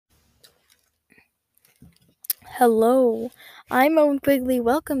Hello, I'm Owen Quigley.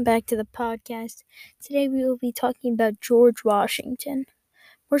 Welcome back to the podcast. Today we will be talking about George Washington,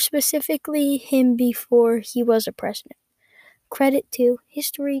 more specifically, him before he was a president. Credit to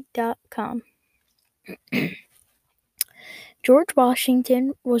History.com. George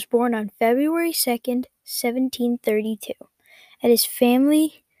Washington was born on February 2nd, 1732, at his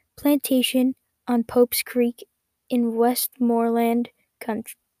family plantation on Pope's Creek in Westmoreland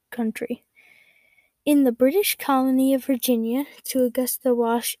country. In the British colony of Virginia, to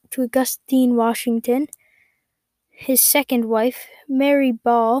Augustine Washington, his second wife, Mary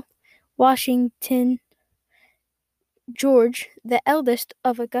Ball Washington, George, the eldest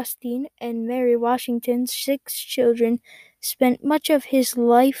of Augustine and Mary Washington's 6 children, spent much of his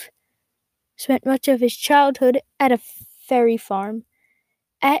childhood at a ferry farm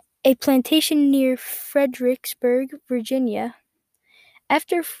at a plantation near Fredericksburg, Virginia.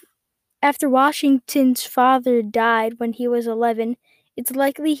 After Washington's father died when he was 11, it's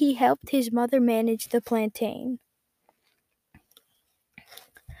likely he helped his mother manage the plantation.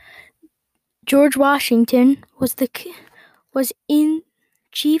 George Washington was in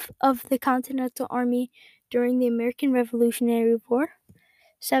chief of the Continental Army during the American Revolutionary War,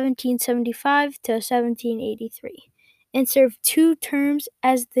 1775 to 1783, and served 2 terms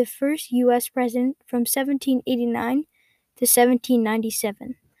as the first U.S. president from 1789 to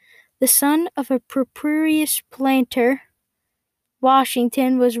 1797. The son of a prosperous planter,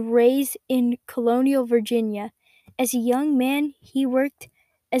 Washington was raised in colonial Virginia. As a young man, he worked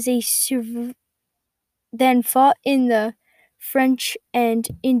as a then fought in the French and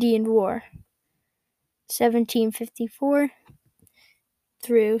Indian War, 1754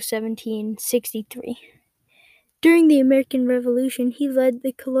 through 1763. During the American Revolution, he led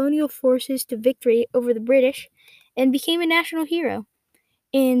the colonial forces to victory over the British and became a national hero.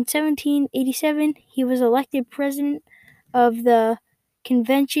 In 1787, he was elected president of the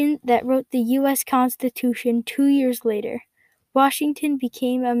convention that wrote the U.S. Constitution 2 years later. Washington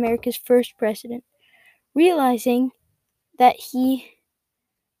became America's first president. Realizing that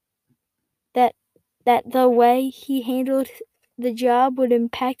the way he handled the job would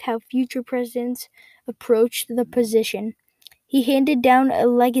impact how future presidents approached the position, he handed down a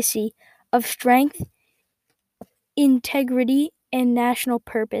legacy of strength, integrity, and national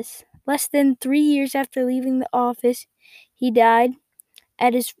purpose. Less than 3 years after leaving the office, he died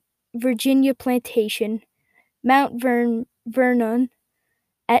at his Virginia plantation, Mount Vernon,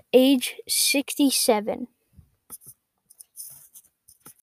 at age 67.